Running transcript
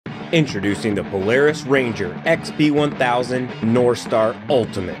Introducing the Polaris Ranger XP 1000 Northstar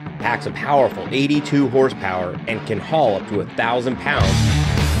Ultimate. Packs a powerful 82 horsepower and can haul up to 1,000 pounds.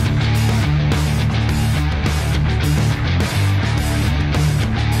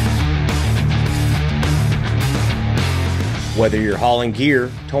 Whether you're hauling gear,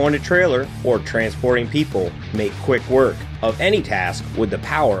 towing a trailer, or transporting people, make quick work of any task with the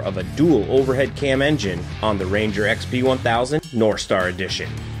power of a dual overhead cam engine on the Ranger XP 1000 Northstar Edition.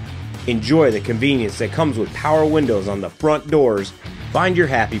 Enjoy the convenience that comes with power windows on the front doors. Find your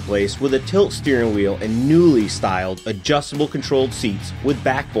happy place with a tilt steering wheel and newly styled adjustable controlled seats with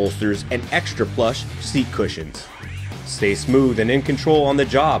back bolsters and extra plush seat cushions. Stay smooth and in control on the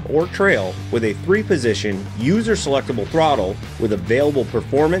job or trail with a 3-position user-selectable throttle with available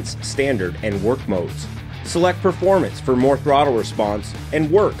performance, standard, and work modes. Select performance for more throttle response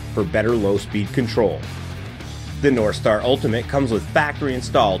and work for better low-speed control. The Northstar Ultimate comes with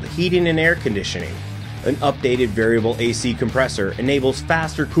factory-installed heating and air conditioning. An updated variable AC compressor enables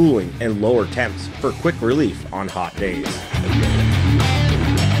faster cooling and lower temps for quick relief on hot days.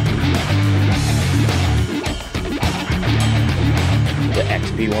 The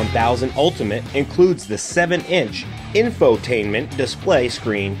XP 1000 Ultimate includes the 7-inch infotainment display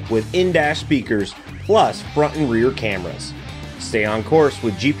screen with in-dash speakers plus front and rear cameras. Stay on course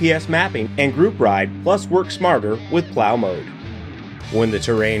with GPS mapping and group ride, plus work smarter with plow mode. When the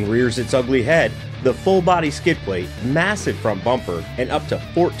terrain rears its ugly head, the full body skid plate, massive front bumper, and up to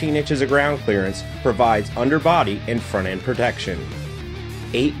 14 inches of ground clearance provides underbody and front end protection.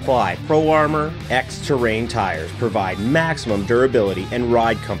 8-ply Pro Armor X Terrain tires provide maximum durability and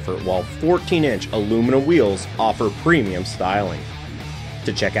ride comfort, while 14-inch aluminum wheels offer premium styling.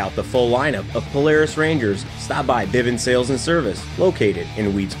 To check out the full lineup of Polaris Rangers, stop by Bivens Sales and Service, located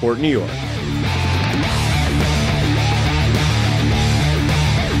in Weedsport, New York.